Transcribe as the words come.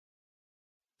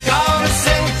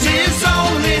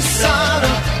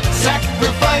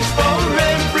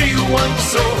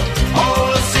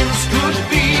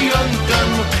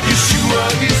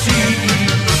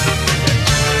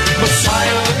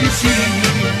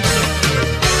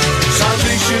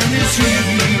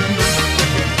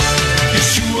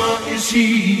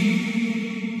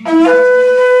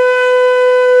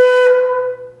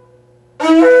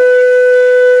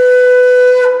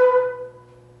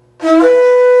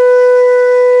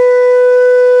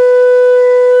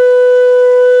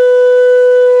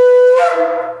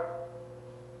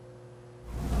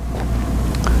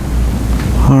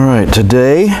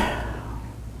Today,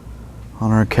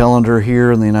 on our calendar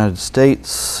here in the United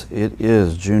States, it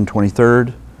is June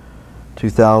 23rd,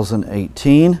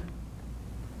 2018.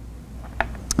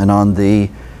 And on the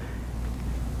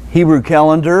Hebrew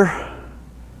calendar,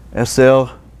 Eser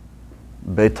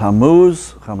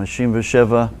B'Tammuz, Chamashim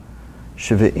V'Sheva,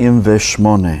 Sheve'im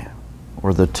V'Shmone,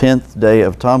 or the 10th day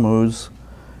of Tammuz,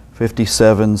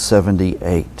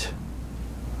 5778.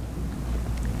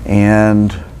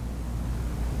 And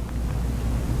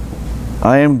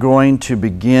I am going to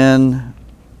begin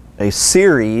a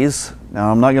series.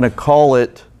 Now, I'm not going to call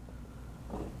it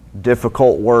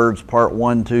Difficult Words Part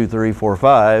 1, 2, 3, 4,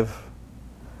 5,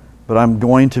 but I'm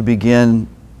going to begin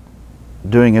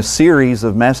doing a series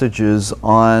of messages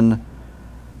on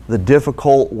the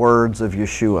difficult words of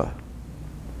Yeshua.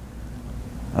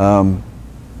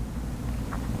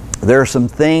 There are some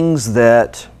things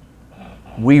that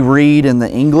we read in the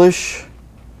English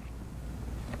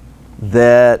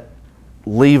that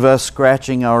leave us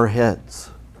scratching our heads.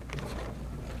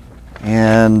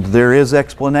 And there is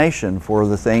explanation for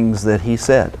the things that he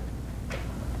said.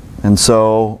 And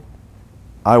so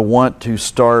I want to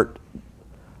start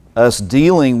us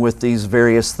dealing with these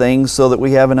various things so that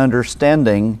we have an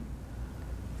understanding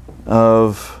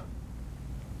of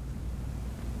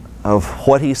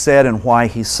what he said and why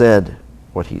he said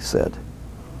what he said.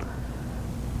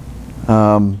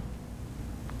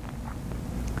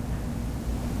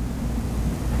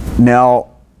 Now,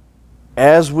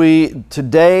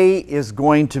 today is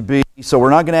going to be, so we're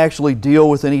not going to actually deal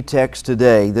with any text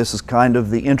today. This is kind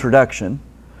of the introduction.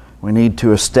 We need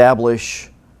to establish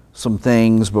some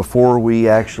things before we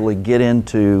actually get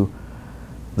into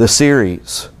the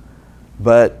series.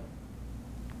 But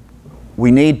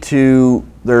there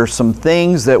are some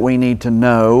things that we need to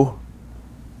know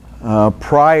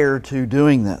prior to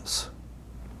doing this.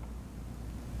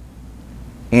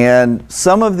 And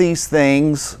some of these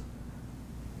things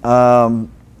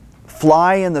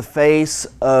fly in the face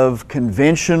of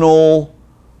conventional,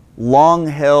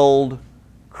 long-held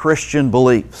Christian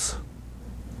beliefs.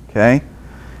 Okay?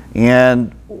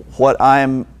 And what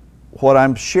I'm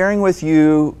sharing with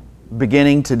you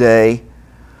beginning today,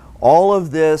 all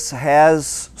of this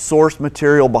has source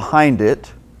material behind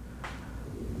it,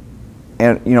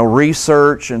 and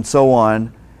research and so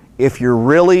on. If you're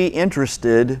really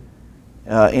interested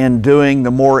in doing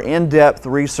the more in-depth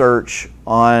research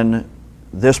on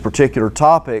this particular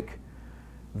topic,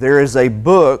 there is a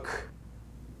book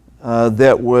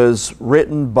that was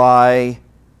written by,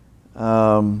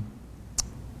 and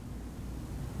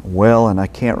I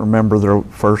can't remember their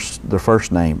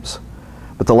first names,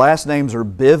 but the last names are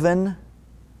Bivin,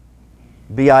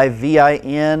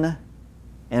 B-I-V-I-N,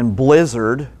 and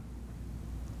Blizzard,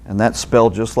 and that's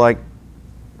spelled just like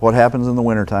what happens in the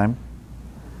wintertime,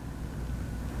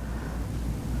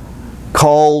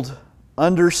 called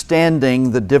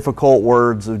Understanding the Difficult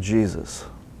Words of Jesus.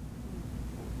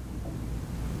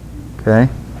 Okay?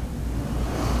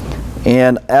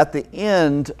 And at the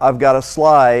end, I've got a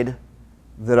slide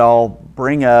that I'll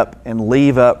bring up and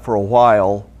leave up for a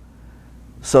while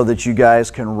so that you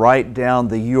guys can write down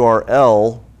the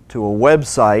URL to a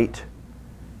website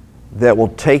that will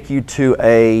take you to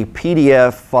a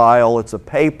PDF file. It's a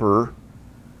paper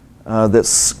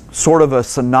that's sort of a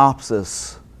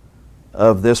synopsis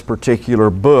of this particular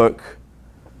book.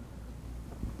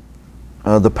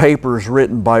 The paper is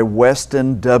written by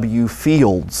Weston W.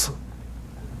 Fields.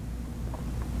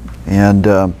 And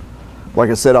like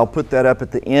I said, I'll put that up at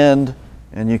the end,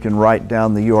 and you can write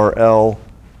down the URL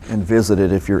and visit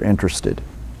it if you're interested.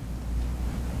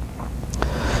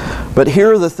 But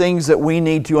here are the things that we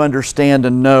need to understand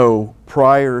and know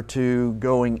prior to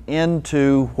going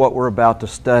into what we're about to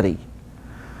study.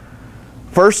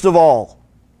 First of all,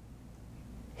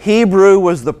 Hebrew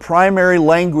was the primary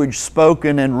language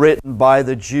spoken and written by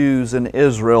the Jews in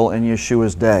Israel in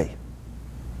Yeshua's day.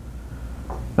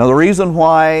 Now, the reason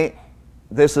why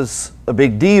this is a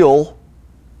big deal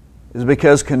is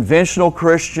because conventional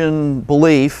Christian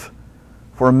belief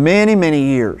for many, many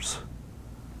years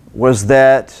was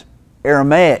that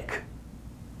Aramaic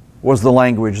was the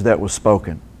language that was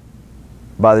spoken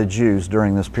by the Jews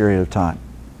during this period of time.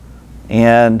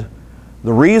 And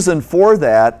the reason for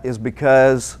that is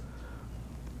because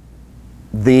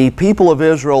the people of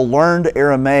Israel learned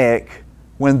Aramaic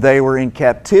when they were in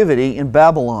captivity in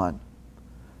Babylon.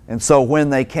 And so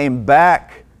when they came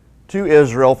back to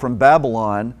Israel from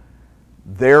Babylon,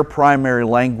 their primary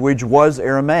language was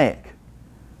Aramaic.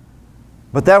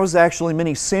 But that was actually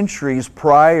many centuries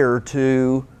prior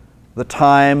to the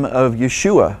time of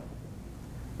Yeshua.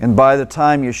 And by the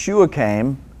time Yeshua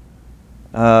came,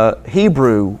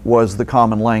 Hebrew was the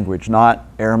common language, not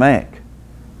Aramaic.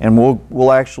 And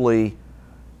we'll actually,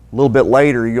 a little bit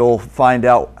later, you'll find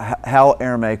out how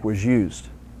Aramaic was used.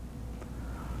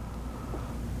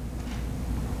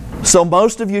 So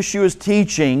most of Yeshua's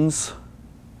teachings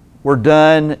were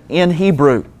done in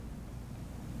Hebrew.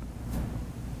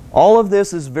 All of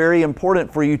this is very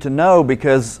important for you to know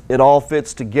because it all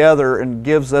fits together and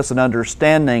gives us an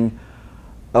understanding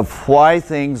of why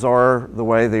things are the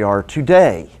way they are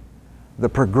today. The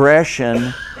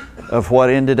progression of what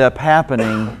ended up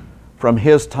happening from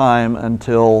his time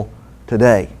until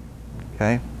today.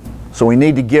 Okay? So we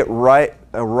need to get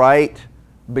a right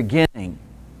beginning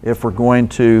if we're going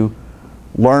to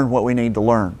learn what we need to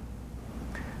learn.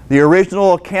 The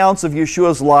original accounts of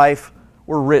Yeshua's life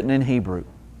were written in Hebrew.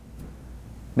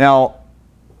 Now,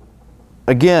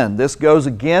 again, this goes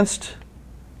against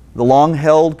the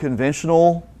long-held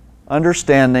conventional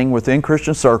understanding within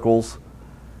Christian circles.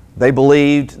 They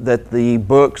believed that the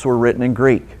books were written in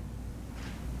Greek.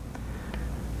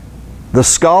 The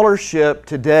scholarship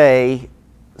today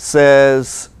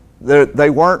says that they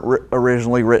weren't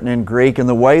originally written in Greek, and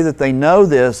the way that they know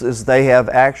this is they have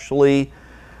actually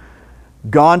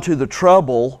gone to the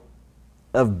trouble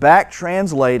of back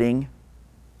translating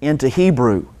into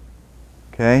Hebrew.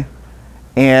 Okay?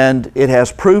 And it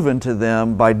has proven to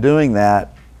them by doing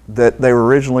that they were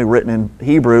originally written in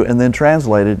Hebrew and then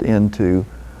translated into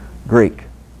Greek.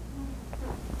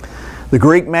 The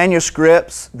Greek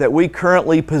manuscripts that we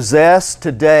currently possess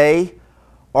today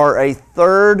are a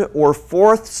third or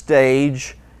fourth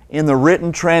stage in the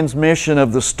written transmission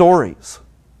of the stories.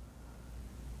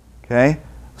 Okay?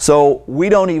 So we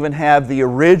don't even have the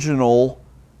original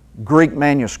Greek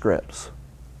manuscripts.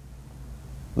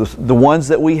 The ones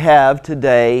that we have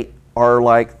today are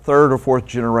like third or fourth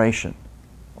generation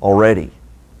already.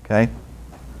 Okay?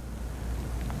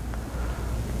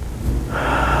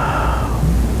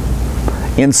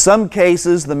 In some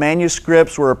cases, the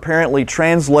manuscripts were apparently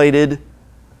translated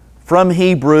from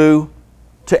Hebrew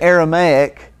to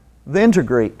Aramaic, then to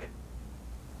Greek.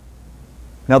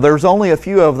 Now, there's only a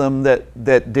few of them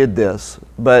that did this,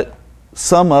 but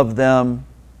some of them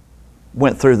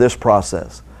went through this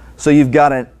process. So you've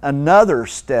got another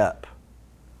step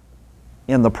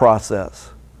in the process.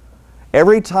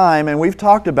 Every time, and we've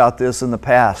talked about this in the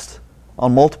past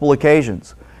on multiple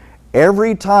occasions,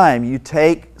 every time you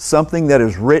take something that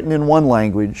is written in one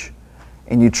language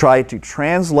and you try to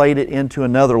translate it into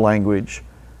another language,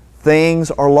 things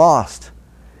are lost.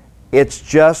 It's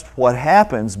just what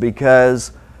happens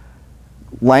because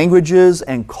languages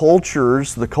and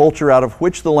cultures, the culture out of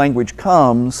which the language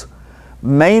comes,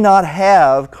 may not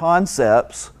have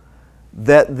concepts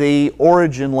that the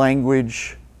origin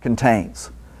language contains.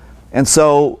 And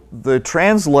so the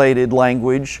translated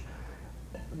language,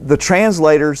 the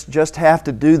translators just have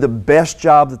to do the best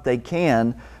job that they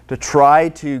can to try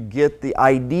to get the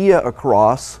idea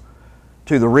across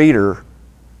to the reader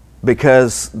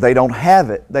because they don't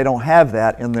have it. They don't have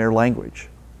that in their language.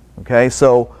 Okay,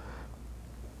 so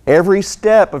every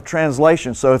step of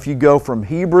translation, so if you go from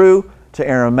Hebrew to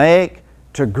Aramaic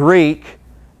to Greek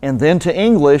and then to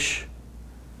English,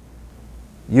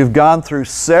 you've gone through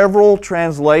several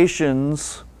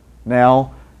translations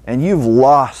now and you've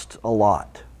lost a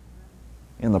lot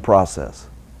in the process.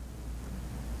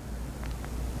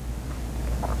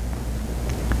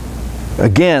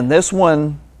 Again, this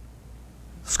one,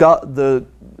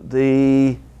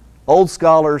 the old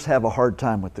scholars have a hard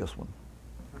time with this one.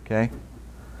 Okay?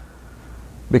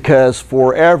 Because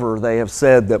forever they have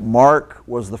said that Mark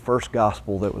was the first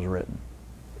gospel that was written.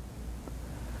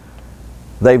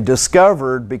 They've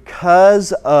discovered,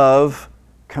 because of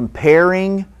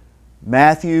comparing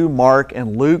Matthew, Mark,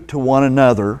 and Luke to one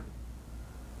another,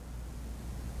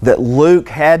 that Luke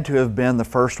had to have been the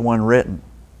first one written.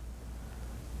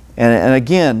 And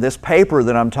again, this paper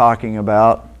that I'm talking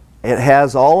about, it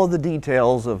has all of the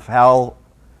details of how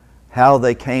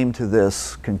they came to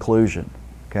this conclusion.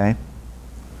 Okay?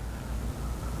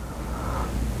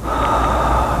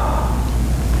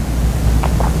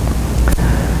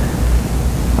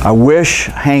 I wish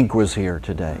Hank was here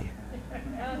today.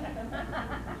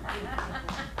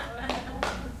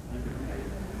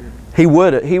 He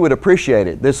would appreciate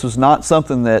it. This is not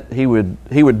something that he would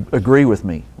agree with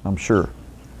me, I'm sure.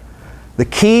 The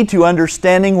key to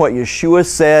understanding what Yeshua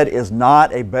said is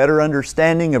not a better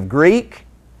understanding of Greek,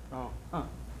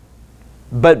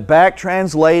 but back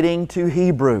translating to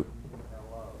Hebrew.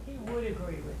 He would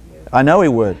agree with you. I know he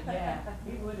would. Yeah,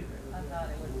 he would agree with you. I thought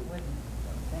it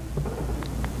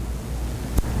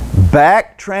wouldn't.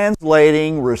 Back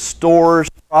translating restores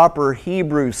proper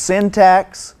Hebrew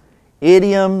syntax,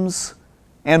 idioms,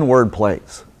 and word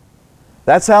plays.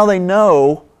 That's how they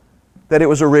know that it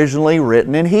was originally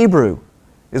written in Hebrew,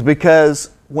 is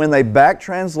because when they back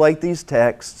translate these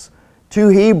texts to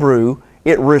Hebrew,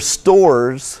 it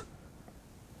restores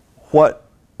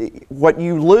what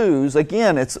you lose.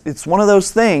 Again, it's one of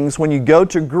those things, when you go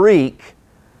to Greek,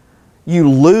 you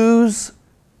lose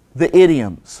the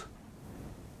idioms.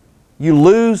 You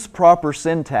lose proper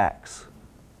syntax.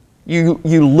 You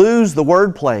lose the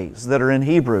word plays that are in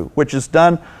Hebrew, which is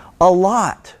done a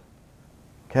lot.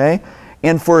 Okay?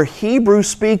 And for Hebrew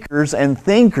speakers and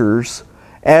thinkers,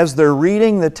 as they're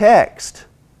reading the text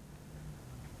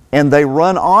and they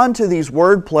run onto these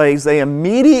word plays, they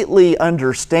immediately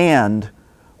understand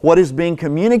what is being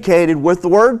communicated with the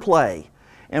word play.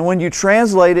 And when you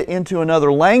translate it into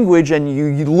another language and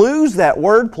you lose that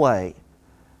word play,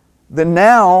 then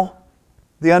now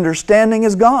the understanding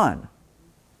is gone.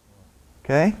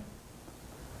 Okay?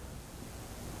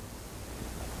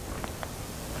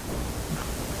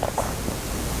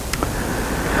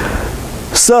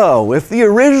 So, if the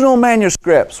original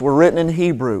manuscripts were written in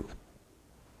Hebrew,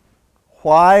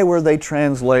 why were they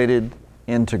translated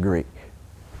into Greek?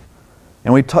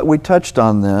 And we touched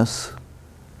on this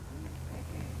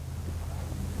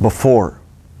before.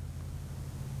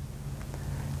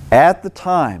 At the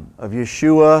time of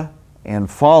Yeshua and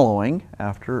following,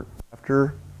 after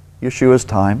Yeshua's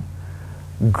time,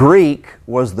 Greek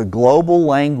was the global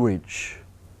language,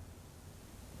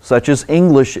 such as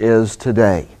English is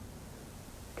today.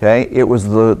 Okay? It was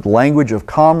the language of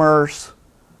commerce,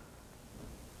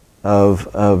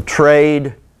 of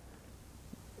trade.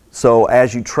 So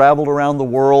as you traveled around the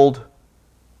world,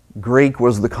 Greek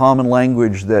was the common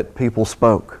language that people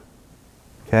spoke.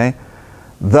 Okay?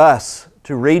 Thus,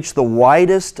 to reach the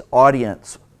widest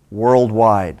audience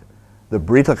worldwide, the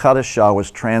Brit HaChadashah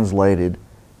was translated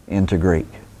into Greek.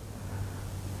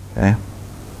 Okay?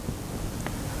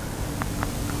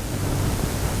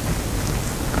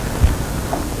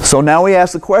 So now we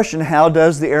ask the question, how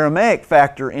does the Aramaic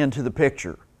factor into the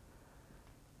picture?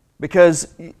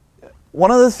 Because one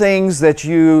of the things that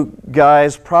you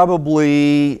guys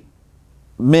probably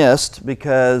missed,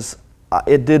 because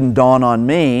it didn't dawn on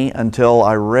me until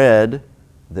I read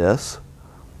this,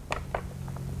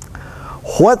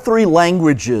 what three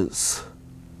languages,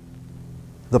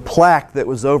 the plaque that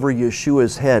was over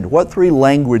Yeshua's head, what three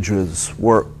languages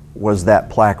was that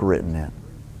plaque written in?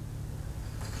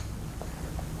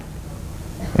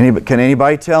 Can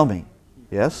anybody tell me?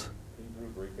 Yes?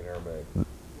 Hebrew, Greek, and Aramaic.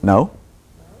 No?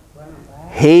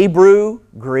 Hebrew,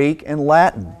 Greek, and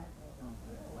Latin.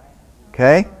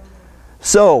 Okay?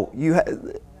 So,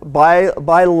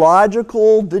 by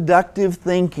logical deductive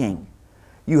thinking,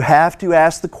 you have to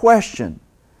ask the question,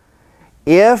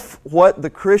 if what the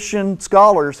Christian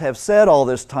scholars have said all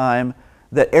this time,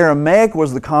 that Aramaic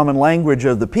was the common language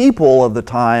of the people of the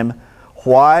time,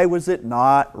 why was it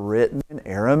not written in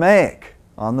Aramaic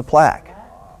on the plaque?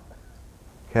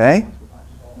 Okay?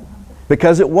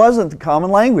 Because it wasn't the common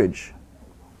language.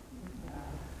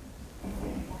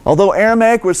 Although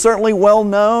Aramaic was certainly well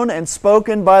known and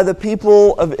spoken by the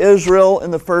people of Israel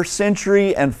in the first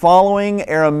century and following,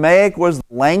 Aramaic was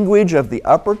the language of the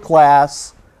upper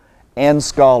class and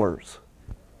scholars.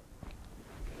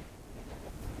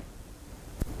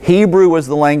 Hebrew was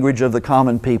the language of the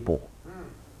common people.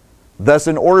 Thus,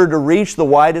 in order to reach the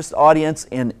widest audience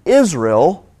in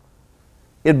Israel,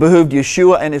 it behooved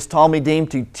Yeshua and his Talmidim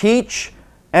to teach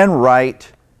and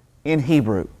write in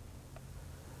Hebrew.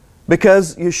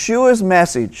 Because Yeshua's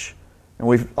message, and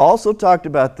we've also talked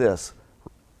about this,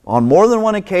 on more than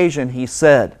one occasion he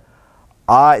said,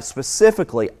 I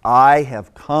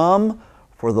have come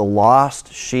for the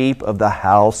lost sheep of the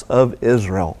house of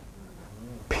Israel.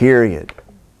 Period.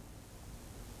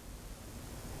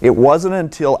 It wasn't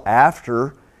until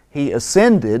after he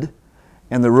ascended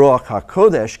and the Ruach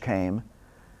HaKodesh came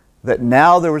that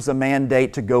now there was a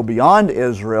mandate to go beyond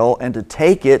Israel and to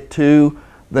take it to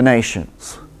the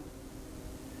nations.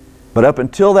 But up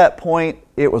until that point,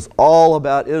 it was all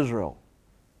about Israel.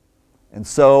 And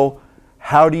so,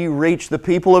 how do you reach the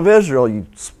people of Israel? You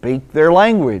speak their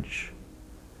language.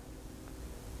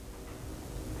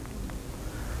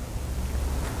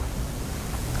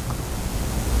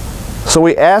 So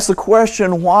we ask the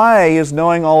question, why is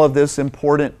knowing all of this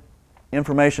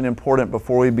information important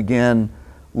before we begin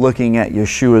looking at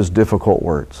Yeshua's difficult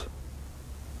words?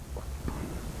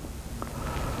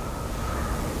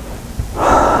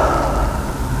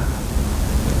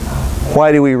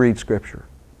 Why do we read Scripture?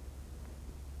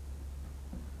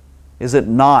 Is it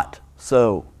not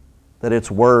so that its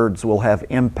words will have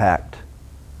impact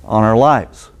on our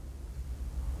lives?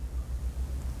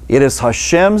 It is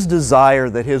Hashem's desire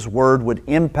that His Word would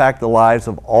impact the lives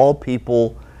of all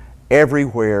people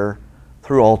everywhere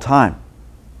through all time.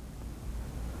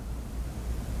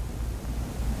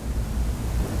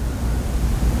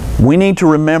 We need to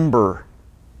remember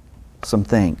some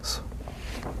things.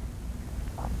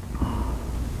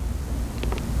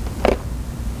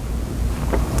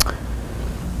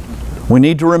 We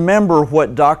need to remember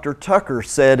what Dr. Tucker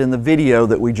said in the video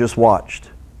that we just watched.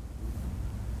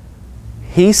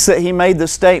 He made the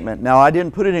statement. Now, I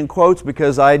didn't put it in quotes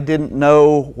because I didn't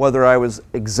know whether I was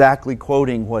exactly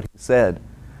quoting what he said.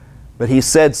 But he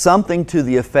said something to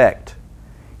the effect,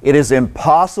 "It is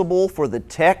impossible for the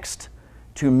text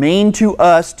to mean to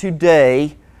us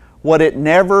today what it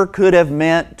never could have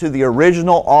meant to the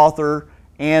original author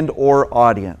and or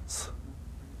audience."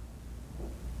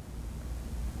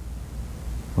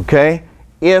 Okay?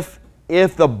 If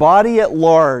the body at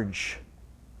large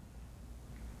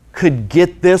could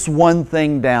get this one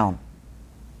thing down,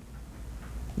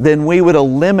 then we would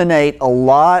eliminate a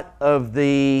lot of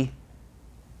the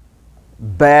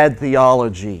bad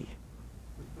theology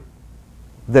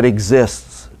that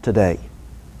exists today.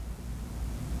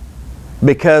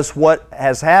 Because what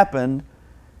has happened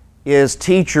is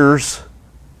teachers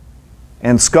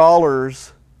and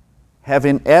scholars have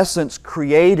in essence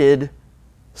created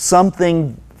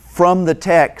something from the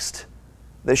text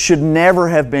that should never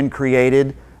have been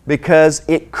created because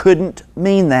it couldn't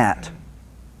mean that.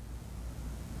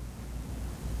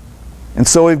 And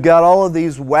so we've got all of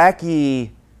these wacky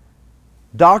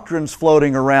doctrines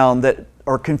floating around that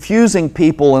are confusing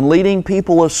people and leading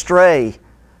people astray.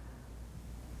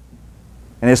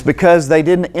 And it's because they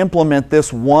didn't implement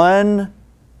this one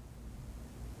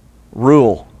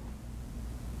rule.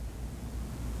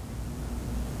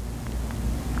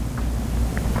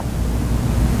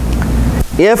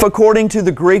 If, according to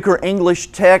the Greek or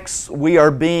English texts, we are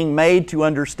being made to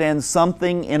understand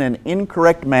something in an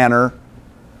incorrect manner,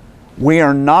 we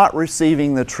are not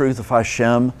receiving the truth of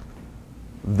Hashem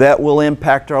that will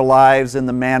impact our lives in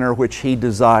the manner which He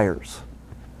desires.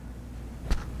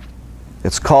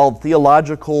 It's called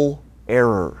theological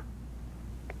error.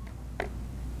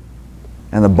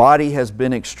 And the body has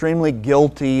been extremely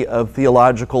guilty of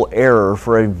theological error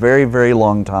for a very, very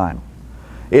long time.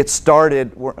 It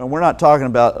started, and we're not talking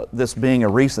about this being a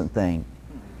recent thing.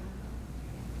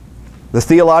 The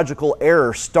theological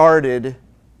error started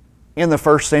in the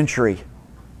first century.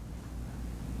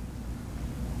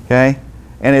 Okay?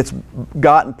 And it's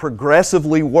gotten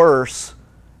progressively worse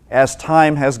as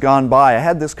time has gone by. I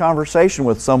had this conversation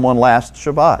with someone last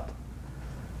Shabbat.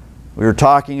 We were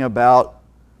talking about,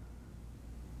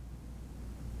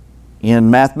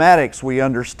 in mathematics, we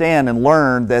understand and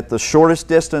learn that the shortest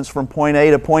distance from point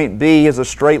A to point B is a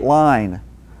straight line.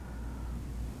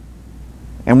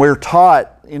 And we're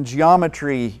taught in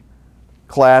geometry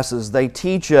classes, they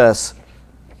teach us,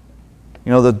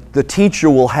 the teacher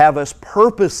will have us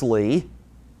purposely,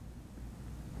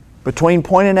 between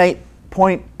point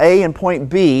A and point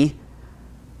B,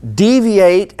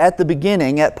 deviate at the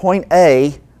beginning at point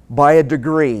A by a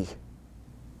degree.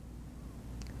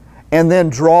 And then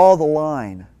draw the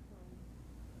line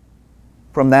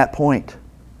from that point.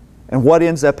 And what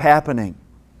ends up happening?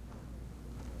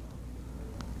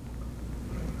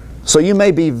 So you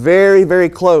may be very, very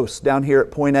close down here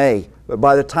at point A, but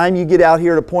by the time you get out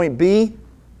here to point B,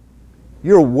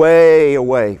 you're way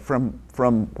away from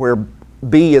where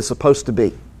B is supposed to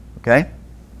be. Okay?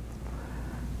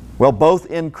 Well, both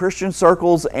in Christian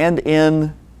circles and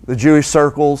in the Jewish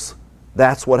circles,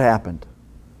 that's what happened.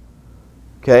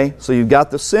 Okay, so you've got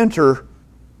the center,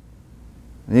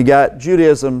 and you got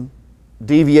Judaism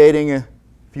deviating, if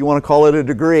you want to call it a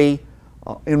degree,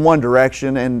 in one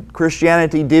direction, and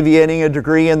Christianity deviating a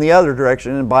degree in the other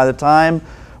direction. And by the time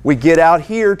we get out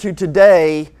here to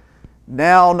today,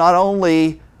 now not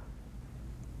only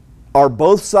are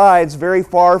both sides very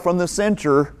far from the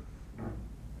center,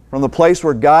 from the place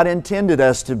where God intended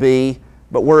us to be,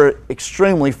 but we're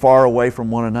extremely far away from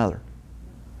one another.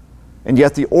 And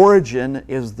yet the origin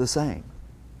is the same.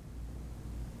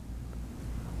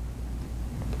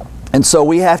 And so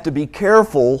we have to be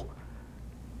careful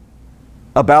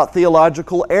about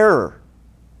theological error,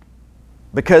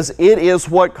 because it is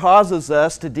what causes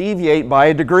us to deviate by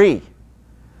a degree.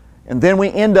 And then we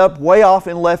end up way off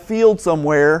in left field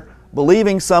somewhere,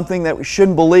 believing something that we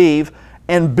shouldn't believe,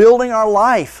 and building our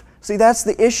life. See, that's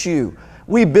the issue.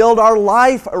 We build our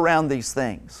life around these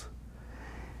things.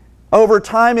 Over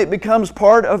time, it becomes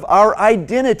part of our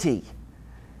identity.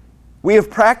 We have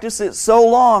practiced it so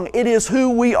long, it is who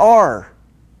we are.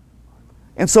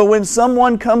 And so when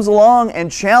someone comes along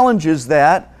and challenges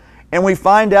that, and we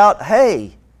find out,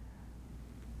 hey,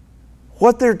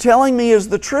 what they're telling me is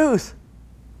the truth.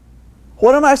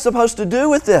 What am I supposed to do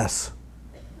with this?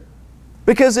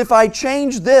 Because if I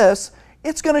change this,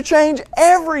 it's going to change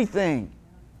everything.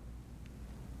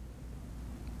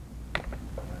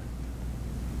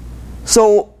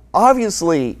 So,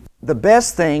 obviously, the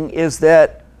best thing is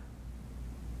that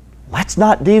let's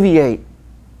not deviate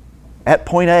at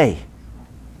point A.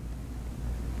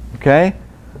 Okay?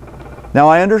 Now,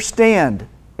 I understand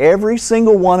every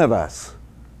single one of us,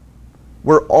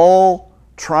 we're all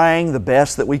trying the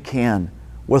best that we can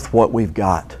with what we've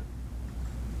got.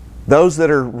 Those that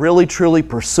are really truly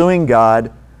pursuing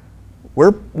God,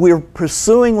 we're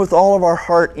pursuing with all of our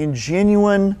heart in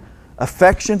genuine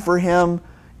affection for Him,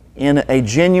 in a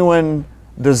genuine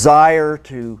desire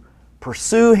to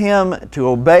pursue Him, to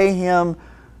obey Him,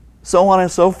 so on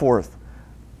and so forth.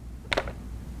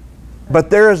 But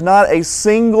there is not a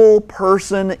single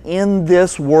person in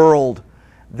this world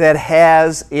that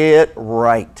has it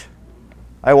right.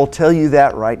 I will tell you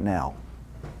that right now.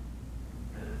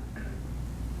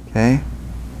 Okay?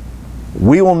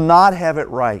 We will not have it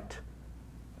right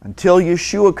until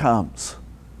Yeshua comes.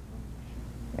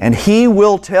 And He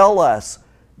will tell us,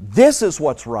 this is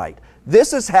what's right.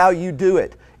 This is how you do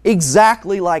it.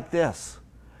 Exactly like this.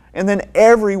 And then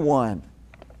everyone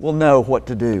will know what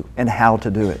to do and how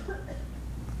to do it.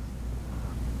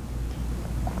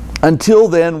 Until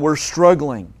then, we're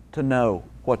struggling to know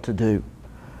what to do.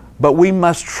 But we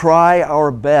must try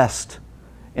our best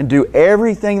and do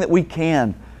everything that we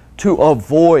can to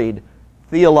avoid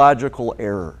theological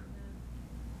error.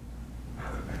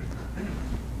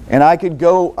 And I could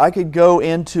go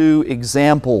into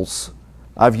examples.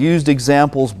 I've used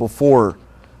examples before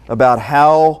about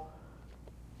how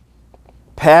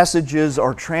passages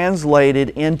are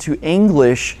translated into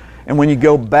English, and when you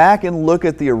go back and look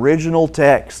at the original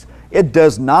text, it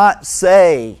does not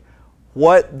say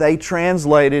what they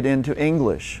translated into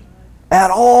English at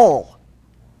all.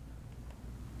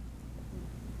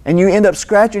 And you end up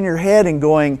scratching your head and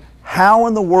going, how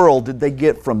in the world did they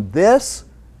get from this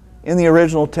in the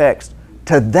original text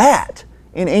to that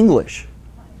in English?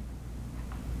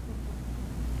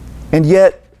 And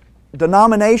yet,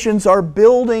 denominations are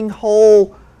building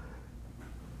whole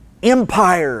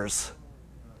empires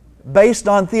based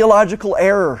on theological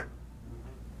error.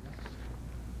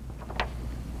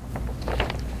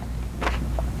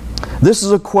 This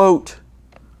is a quote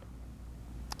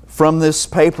from this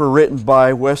paper written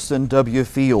by Weston W.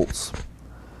 Fields.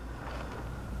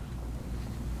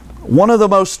 One of the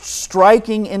most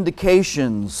striking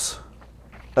indications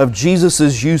of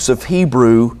Jesus' use of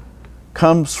Hebrew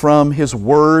comes from His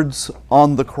words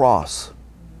on the cross.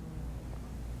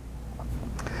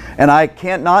 And I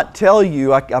cannot tell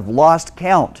you, I've lost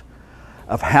count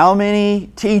of how many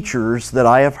teachers that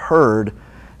I have heard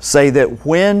say that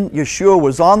when Yeshua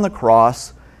was on the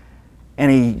cross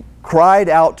and He cried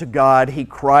out to God, He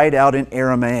cried out in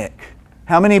Aramaic.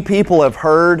 How many people have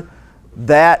heard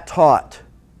that taught?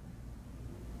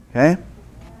 Okay?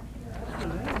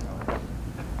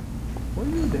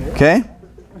 Okay?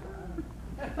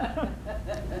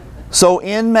 So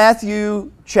in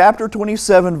Matthew chapter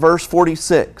 27, verse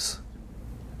 46,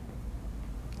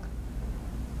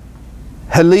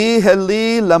 Heli,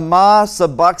 Heli, lama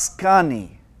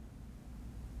sabachthani.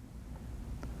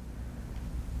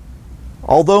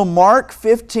 Although Mark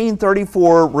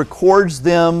 15:34 records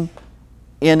them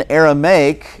in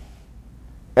Aramaic,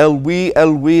 Elwi,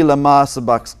 Elwi, lama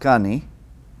sabachthani,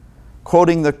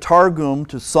 quoting the Targum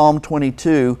to Psalm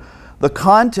 22, the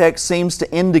context seems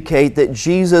to indicate that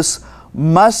Jesus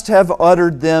must have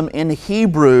uttered them in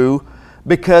Hebrew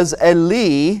because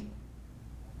Eli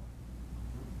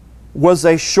was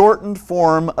a shortened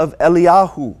form of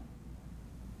Eliyahu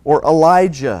or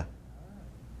Elijah,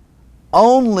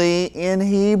 only in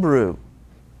Hebrew.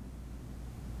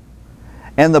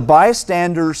 And the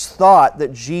bystanders thought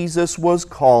that Jesus was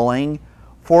calling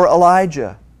for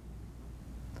Elijah.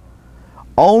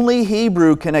 Only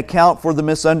Hebrew can account for the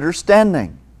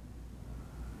misunderstanding.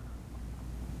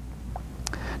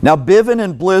 Now, Biven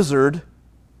and Blizzard,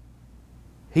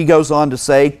 he goes on to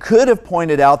say, could have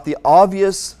pointed out the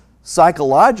obvious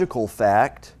psychological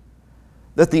fact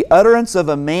that the utterance of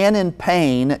a man in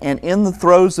pain and in the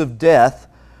throes of death,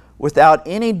 without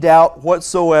any doubt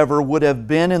whatsoever, would have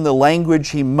been in the language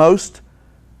he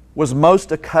was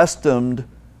most accustomed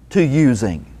to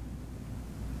using.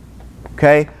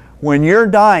 Okay? When you're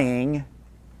dying,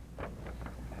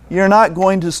 you're not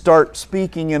going to start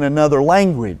speaking in another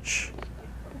language.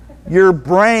 Your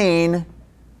brain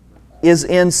is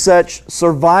in such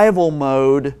survival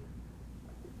mode,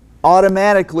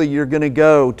 automatically you're going to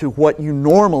go to what you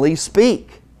normally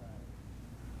speak.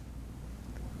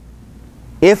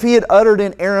 If he had uttered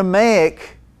in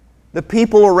Aramaic, the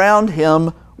people around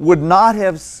him would not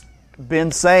have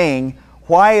been saying,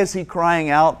 "Why is he crying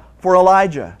out for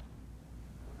Elijah?"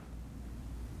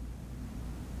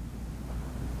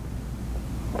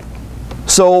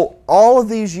 So all of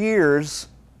these years,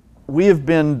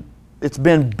 it's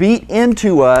been beat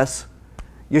into us.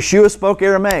 Yeshua spoke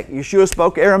Aramaic. Yeshua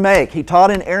spoke Aramaic. He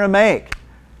taught in Aramaic.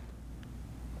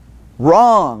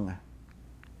 Wrong.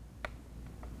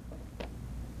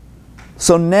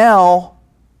 So now,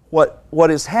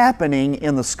 what is happening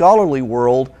in the scholarly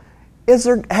world is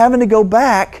they're having to go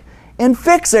back and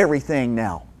fix everything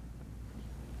now.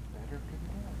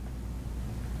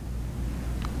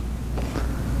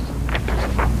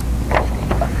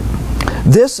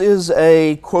 This is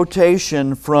a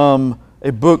quotation from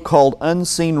a book called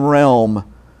Unseen Realm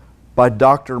by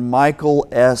Dr. Michael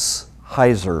S.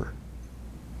 Heiser.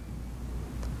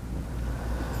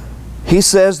 He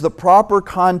says the proper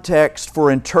context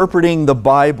for interpreting the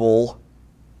Bible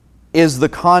is the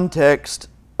context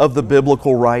of the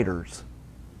biblical writers.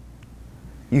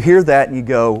 You hear that and you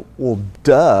go, well,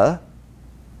 duh,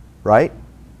 right?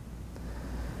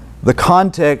 The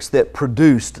context that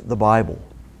produced the Bible.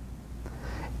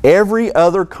 Every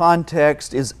other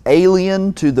context is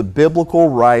alien to the biblical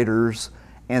writers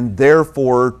and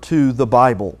therefore to the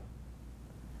Bible.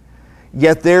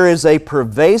 Yet there is a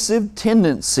pervasive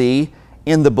tendency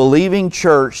in the believing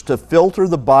church to filter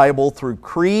the Bible through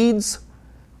creeds,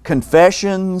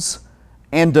 confessions,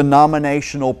 and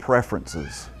denominational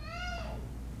preferences.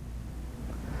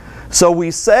 So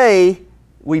we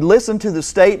listen to the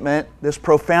statement, this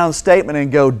profound statement,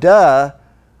 and go, duh,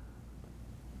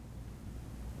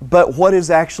 but what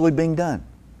is actually being done?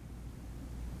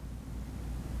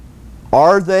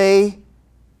 Are they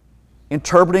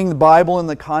interpreting the Bible in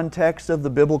the context of the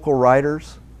biblical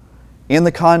writers? In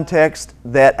the context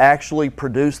that actually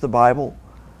produced the Bible?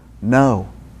 No,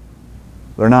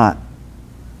 they're not.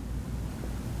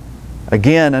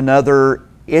 Again, another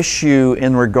issue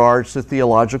in regards to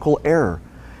theological error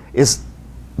is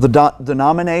the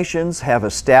denominations have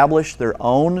established their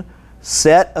own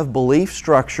set of belief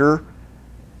structure,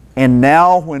 and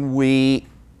now when we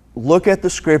look at the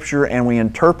Scripture and we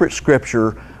interpret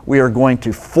Scripture, we are going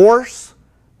to force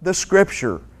the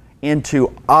Scripture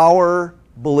into our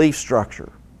belief structure.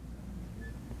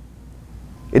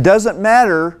 It doesn't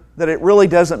matter that it really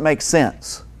doesn't make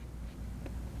sense.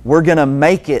 We're going to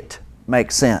make it make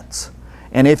sense.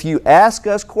 And if you ask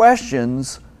us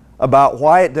questions about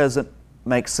why it doesn't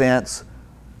make sense,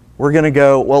 we're going to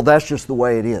go, well, that's just the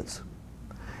way it is.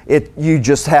 You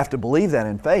just have to believe that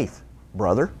in faith,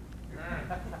 brother.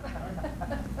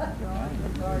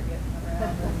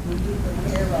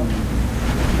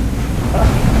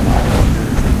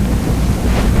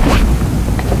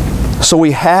 So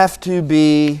we have to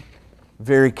be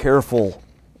very careful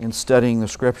in studying the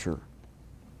Scripture.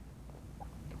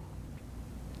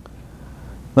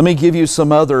 Let me give you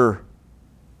some other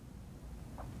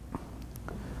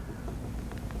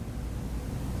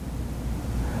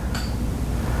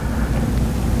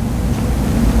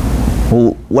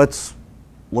Well, let's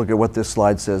look at what this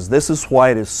slide says. This is why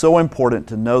it is so important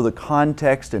to know the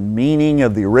context and meaning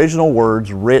of the original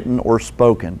words written or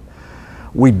spoken.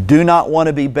 We do not want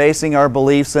to be basing our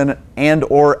beliefs and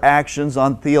or actions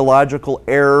on theological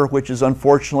error, which is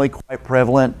unfortunately quite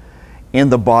prevalent in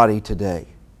the body today.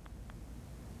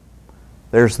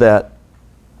 There's that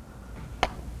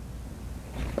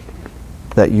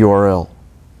URL.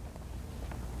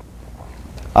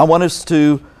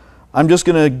 I'm just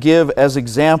going to give as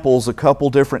examples a couple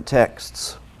different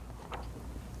texts.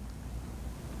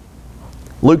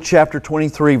 Luke chapter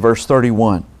 23, verse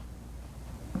 31.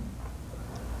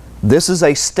 This is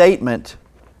a statement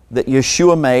that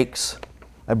Yeshua makes.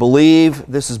 I believe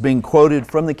this is being quoted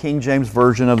from the King James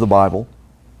Version of the Bible.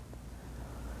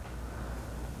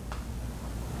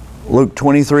 Luke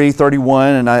 23, 31,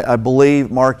 and I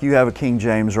believe, Mark, you have a King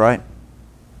James, right?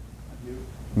 I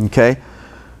do. Okay.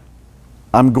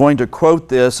 I'm going to quote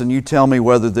this, and you tell me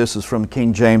whether this is from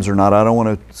King James or not. I don't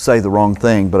want to say the wrong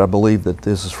thing, but I believe that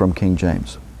this is from King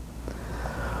James.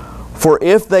 For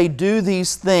if they do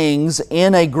these things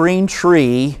in a green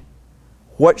tree,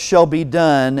 what shall be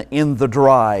done in the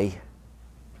dry?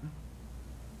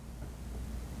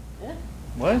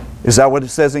 What? Is that what it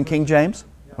says in King James?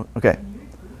 Okay.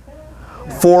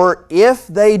 For if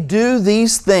they do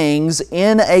these things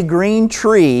in a green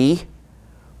tree,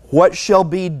 what shall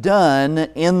be done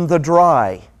in the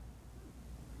dry?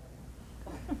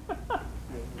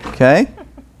 Okay?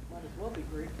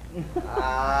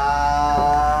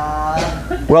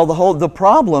 Well, the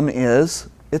problem is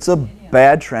it's a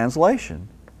bad translation.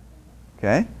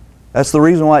 Okay? That's the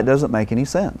reason why it doesn't make any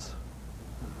sense.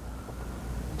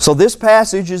 So this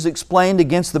passage is explained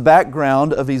against the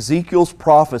background of Ezekiel's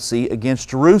prophecy against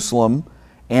Jerusalem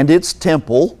and its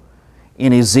temple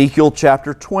in Ezekiel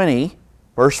chapter 20,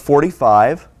 verse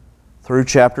 45 through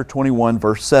chapter 21,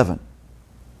 verse 7.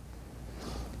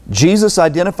 Jesus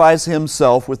identifies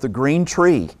Himself with the green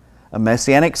tree, a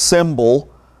messianic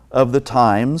symbol of the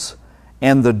times,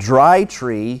 and the dry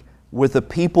tree with the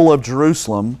people of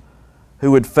Jerusalem who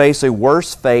would face a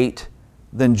worse fate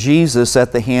than Jesus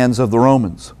at the hands of the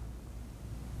Romans.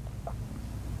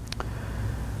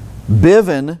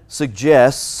 Bivin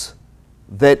suggests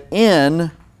that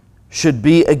in should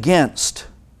be against.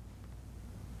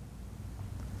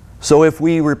 So if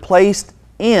we replaced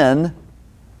in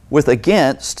with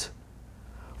against,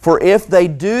 for if they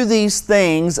do these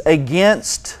things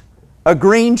against a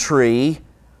green tree,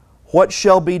 what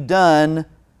shall be done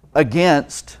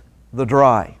against the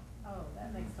dry? Oh,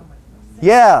 that makes so much more sense.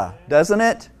 Yeah, doesn't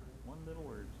it? One little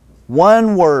word.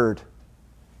 One word.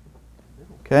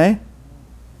 Okay?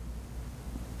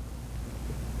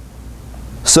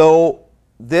 So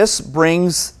this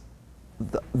brings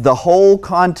the whole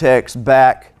context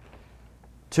back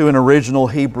to an original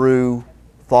Hebrew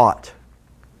thought.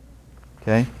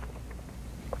 Okay?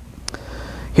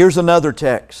 Here's another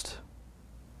text.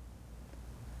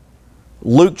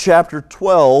 Luke chapter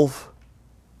 12,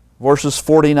 verses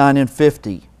 49 and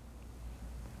 50.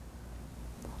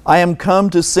 I am come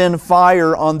to send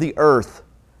fire on the earth,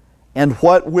 and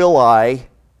what will I,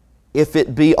 if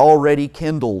it be already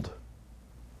kindled?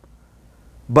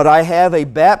 But I have a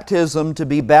baptism to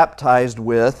be baptized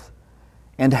with,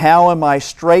 and how am I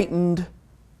straitened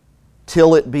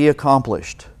till it be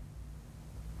accomplished?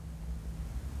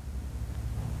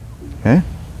 Okay?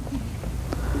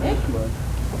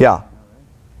 Yeah.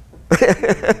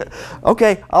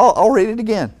 Okay, I'll read it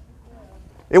again.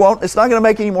 It's not going to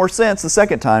make any more sense the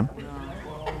second time.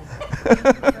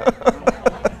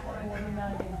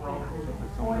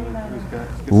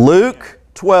 Luke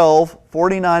 12,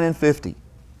 49 and 50.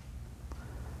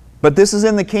 But this is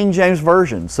in the King James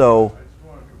Version, so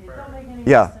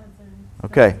yeah.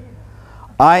 Okay.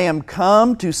 I am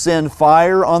come to send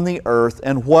fire on the earth,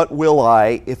 and what will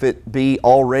I, if it be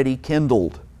already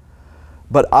kindled?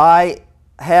 But I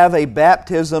have a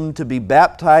baptism to be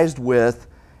baptized with,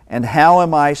 and how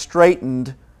am I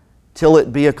straitened till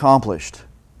it be accomplished?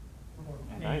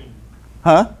 Pained.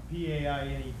 Huh?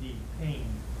 P-A-I-N-E-D. Pained.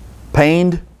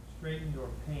 Pained? Straightened or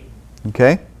pained.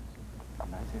 Okay.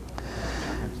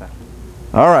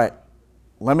 All right.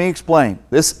 Let me explain.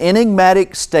 This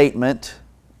enigmatic statement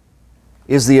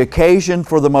is the occasion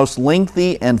for the most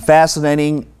lengthy and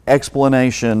fascinating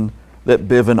explanation that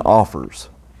Bivin offers.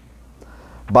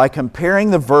 By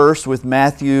comparing the verse with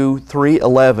Matthew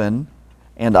 3:11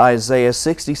 and Isaiah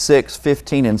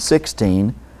 66:15 and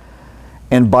 16,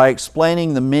 and by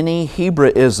explaining the many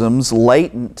Hebraisms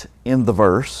latent in the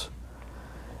verse,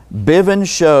 Bivin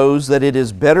shows that it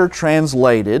is better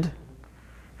translated,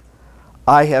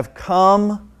 I have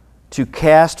come to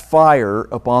cast fire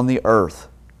upon the earth.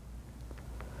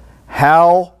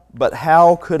 But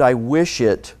how could I wish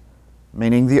it,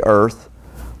 meaning the earth,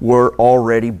 were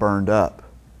already burned up?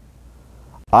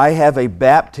 I have a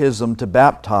baptism to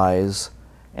baptize,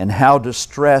 and how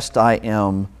distressed I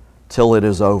am till it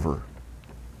is over.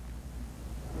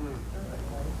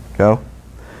 Go.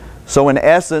 So in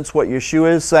essence, what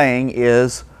Yeshua is saying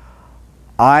is,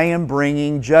 I am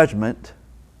bringing judgment,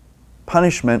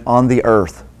 punishment on the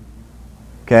earth.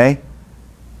 Okay?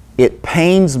 It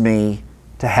pains me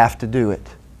to have to do it.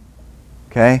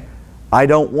 Okay? I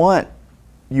don't want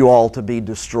you all to be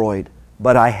destroyed,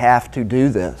 but I have to do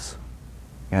this.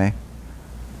 Okay?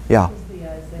 Yeah.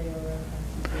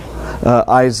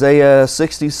 Isaiah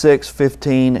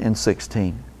 66:15 and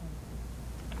 16.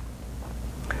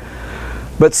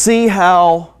 But see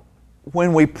how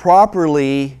when we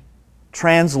properly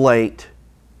translate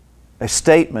a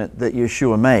statement that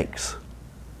Yeshua makes,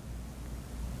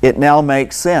 it now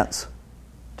makes sense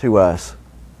to us.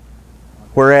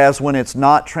 Whereas when it's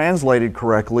not translated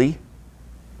correctly,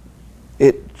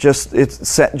 it just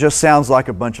sounds like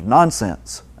a bunch of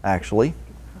nonsense, actually.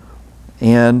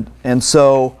 And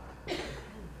so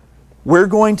we're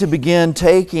going to begin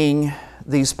taking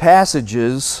these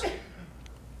passages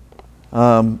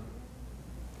in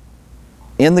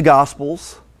the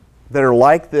Gospels that are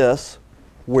like this,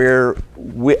 where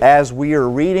as we are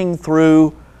reading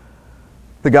through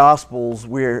the Gospels,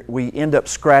 we end up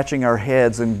scratching our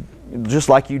heads, and just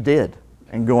like you did,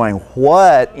 and going,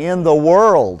 what in the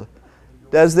world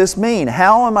does this mean?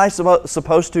 How am I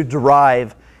supposed to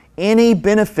derive any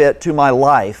benefit to my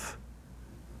life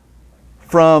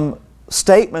from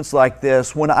statements like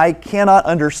this when I cannot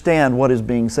understand what is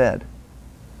being said.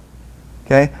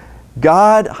 Okay?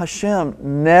 God,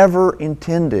 Hashem, never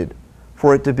intended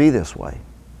for it to be this way.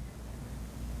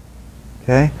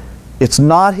 Okay? It's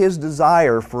not His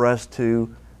desire for us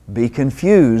to be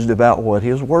confused about what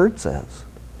His Word says.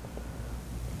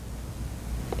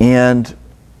 And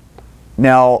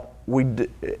now,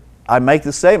 I make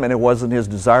the statement it wasn't His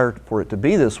desire for it to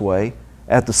be this way.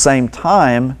 At the same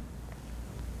time,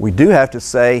 we do have to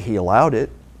say He allowed it.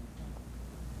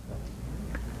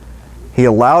 He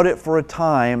allowed it for a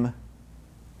time,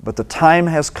 but the time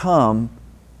has come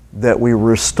that we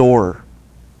restore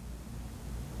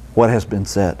what has been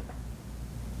said,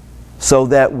 so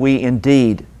that we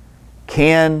indeed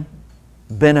can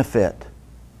benefit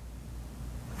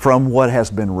from what has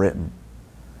been written.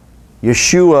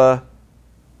 Yeshua,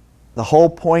 the whole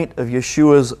point of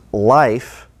Yeshua's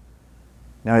life,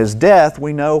 now His death,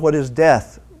 we know what His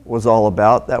death was all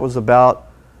about. That was about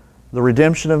the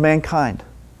redemption of mankind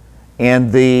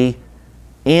and the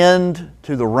end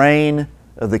to the reign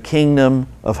of the kingdom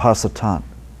of Hasatan.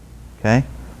 Okay?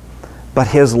 But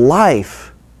His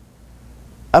life,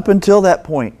 up until that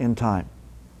point in time,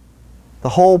 the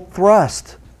whole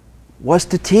thrust was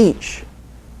to teach.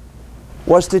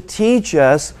 Was to teach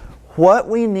us what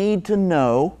we need to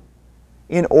know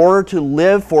in order to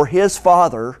live for His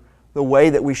Father the way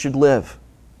that we should live.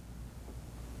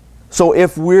 So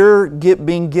if we're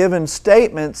being given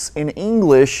statements in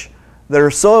English that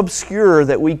are so obscure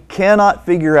that we cannot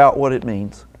figure out what it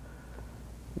means,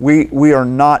 we are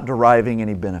not deriving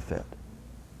any benefit.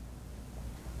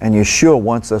 And Yeshua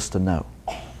wants us to know.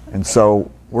 And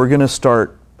so we're going to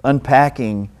start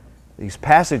unpacking these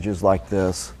passages like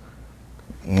this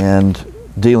and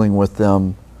dealing with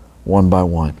them one by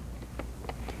one.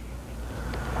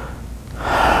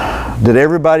 Did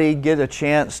everybody get a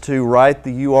chance to write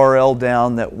the URL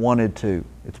down that wanted to?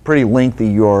 It's a pretty lengthy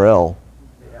URL.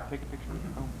 Take a picture.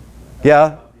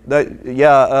 Yeah,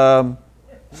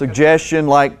 suggestion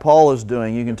like Paul is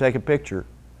doing, you can take a picture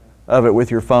of it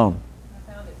with your phone.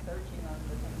 I found it searching on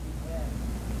the web.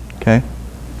 Okay?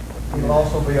 It'll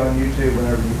also be on YouTube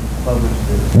whenever you publish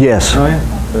this. Yes. Oh yeah.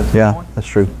 Yeah, that's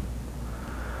true.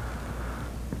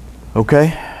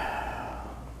 Okay.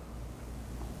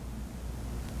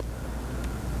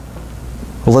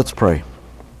 Well, let's pray.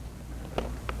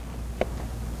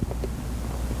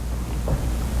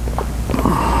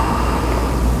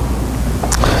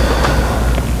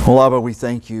 Well, Abba, we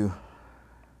thank You.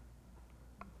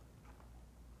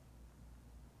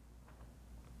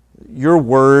 Your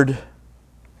word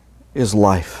is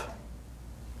life.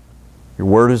 Your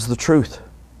word is the truth.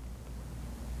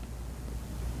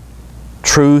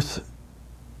 Truth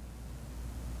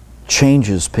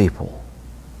changes people.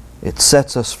 It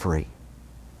sets us free.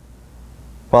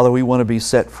 Father, we want to be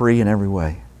set free in every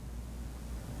way.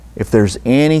 If there's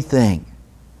anything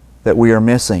that we are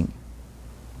missing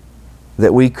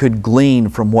that we could glean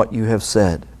from what You have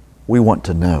said, we want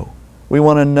to know. We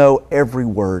want to know every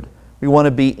word. We want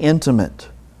to be intimate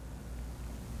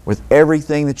with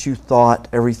everything that You thought,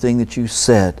 everything that You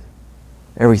said,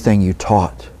 everything You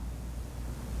taught.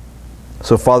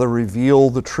 So, Father, reveal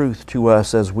the truth to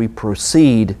us as we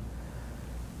proceed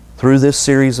through this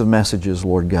series of messages,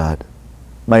 Lord God.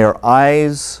 May our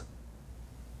eyes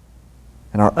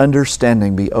and our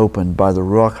understanding be opened by the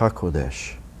Ruach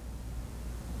HaKodesh.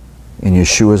 In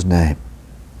Yeshua's name.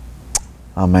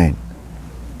 Amen.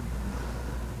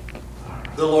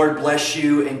 The Lord bless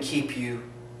you and keep you.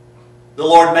 The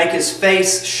Lord make His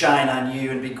face shine on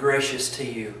you and be gracious to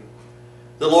you.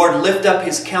 The Lord lift up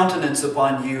His countenance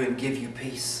upon you and give you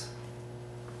peace.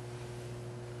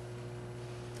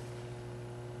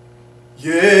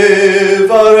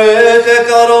 Yevarechek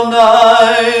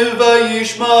Adonai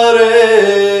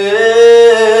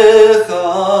v'yishmarecha.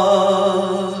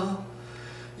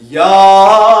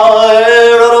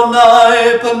 Ya'er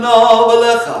Adonai panav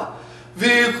alecha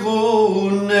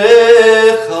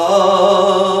v'yichunecha.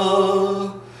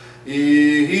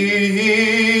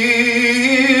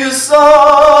 Yisa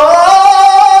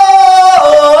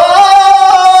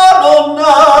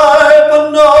Adonai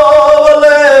panav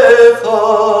alecha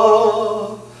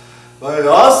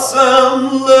v'yasem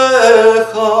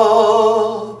lecha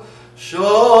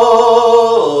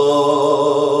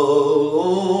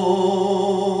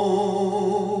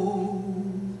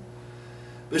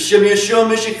B'shem Yeshua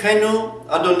Mishikenu,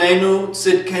 Adonenu,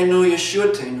 Tzidkenu,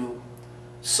 Yeshuatenu,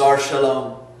 Sar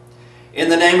Shalom. In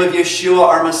the name of Yeshua,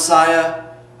 our Messiah,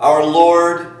 our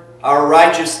Lord, our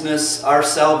righteousness, our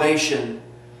salvation,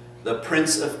 the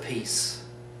Prince of Peace.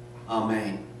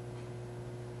 Amen.